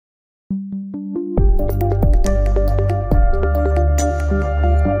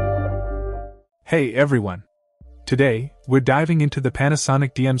Hey everyone! Today, we're diving into the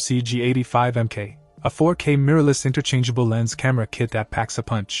Panasonic G85MK, a 4K mirrorless interchangeable lens camera kit that packs a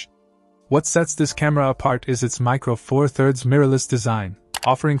punch. What sets this camera apart is its micro 4/3 mirrorless design,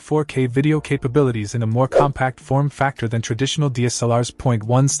 offering 4K video capabilities in a more compact form factor than traditional DSLRs.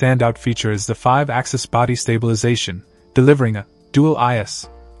 One standout feature is the 5-axis body stabilization, delivering a dual IS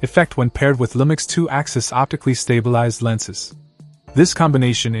effect when paired with Lumix 2-axis optically stabilized lenses. This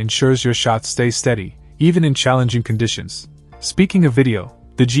combination ensures your shots stay steady, even in challenging conditions. Speaking of video,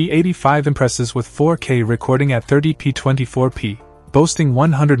 the G85 impresses with 4K recording at 30p 24p, boasting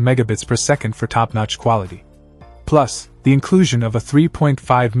 100 megabits per second for top-notch quality. Plus, the inclusion of a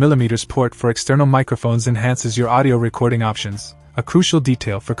 3.5mm port for external microphones enhances your audio recording options, a crucial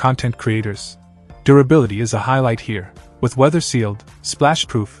detail for content creators. Durability is a highlight here, with weather-sealed,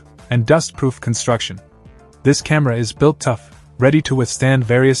 splash-proof, and dust-proof construction. This camera is built tough, ready to withstand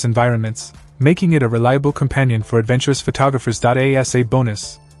various environments, making it a reliable companion for adventurous photographers. As a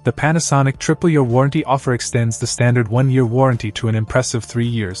bonus, the Panasonic triple-year warranty offer extends the standard 1-year warranty to an impressive 3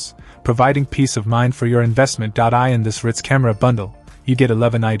 years, providing peace of mind for your investment. In this Ritz camera bundle, you get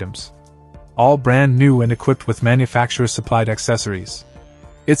 11 items, all brand new and equipped with manufacturer-supplied accessories.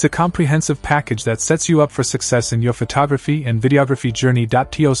 It's a comprehensive package that sets you up for success in your photography and videography journey.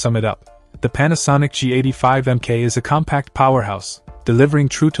 To sum it up, the Panasonic G85MK is a compact powerhouse, delivering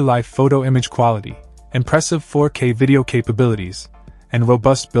true-to-life photo image quality, impressive 4K video capabilities, and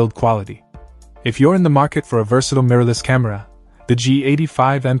robust build quality. If you're in the market for a versatile mirrorless camera, the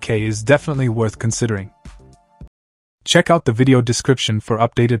G85MK is definitely worth considering. Check out the video description for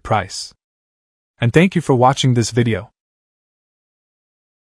updated price. And thank you for watching this video.